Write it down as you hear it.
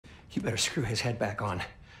You better screw his head back on.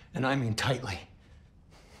 And I mean tightly.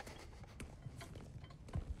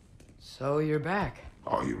 So you're back.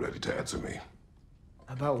 Are you ready to answer me?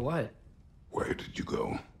 About what? Where did you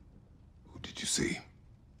go? Who did you see?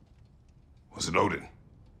 Was it Odin?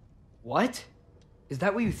 What? Is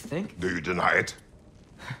that what you think? Do you deny it?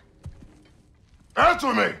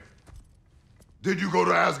 Answer me! Did you go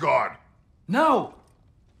to Asgard? No!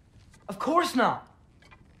 Of course not!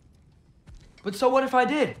 But so what if I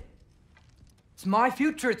did? It's my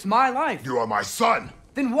future, it's my life. You are my son!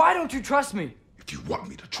 Then why don't you trust me? If you want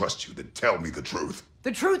me to trust you, then tell me the truth.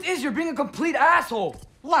 The truth is you're being a complete asshole!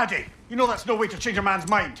 Laddie, you know that's no way to change a man's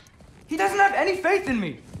mind. He doesn't have any faith in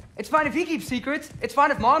me. It's fine if he keeps secrets. It's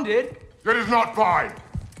fine if Mom did. It is not fine!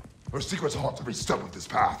 Her secrets haunt every step of this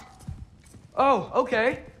path. Oh,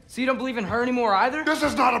 okay. So you don't believe in her anymore either? This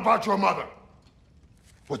is not about your mother.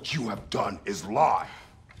 What you have done is lie.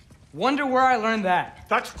 Wonder where I learned that.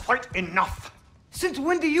 That's quite enough. Since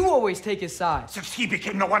when do you always take his side? Since he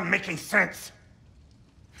became the one making sense.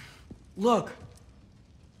 Look,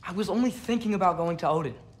 I was only thinking about going to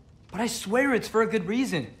Odin. But I swear it's for a good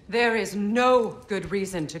reason. There is no good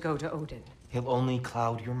reason to go to Odin. He'll only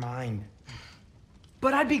cloud your mind.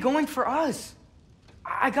 But I'd be going for us.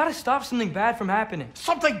 I gotta stop something bad from happening.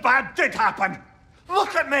 Something bad did happen.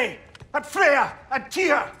 Look at me, at Freya, at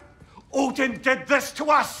Tyr. Odin did this to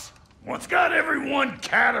us. What's got everyone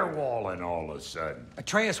caterwauling all of a sudden?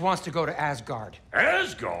 Atreus wants to go to Asgard.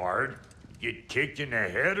 Asgard? Get kicked in the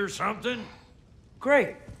head or something?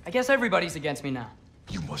 Great. I guess everybody's against me now.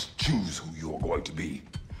 You must choose who you are going to be.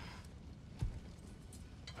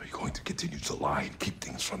 Are you going to continue to lie and keep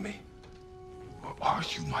things from me? Or are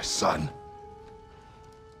you my son?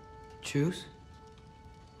 Choose?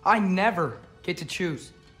 I never get to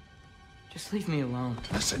choose. Just leave me alone.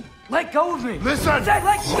 Listen. Let go of me! Listen! I said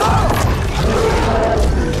let go!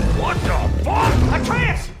 What the fuck?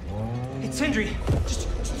 Atreus! It's Sindri.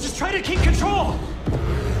 Just try to keep control!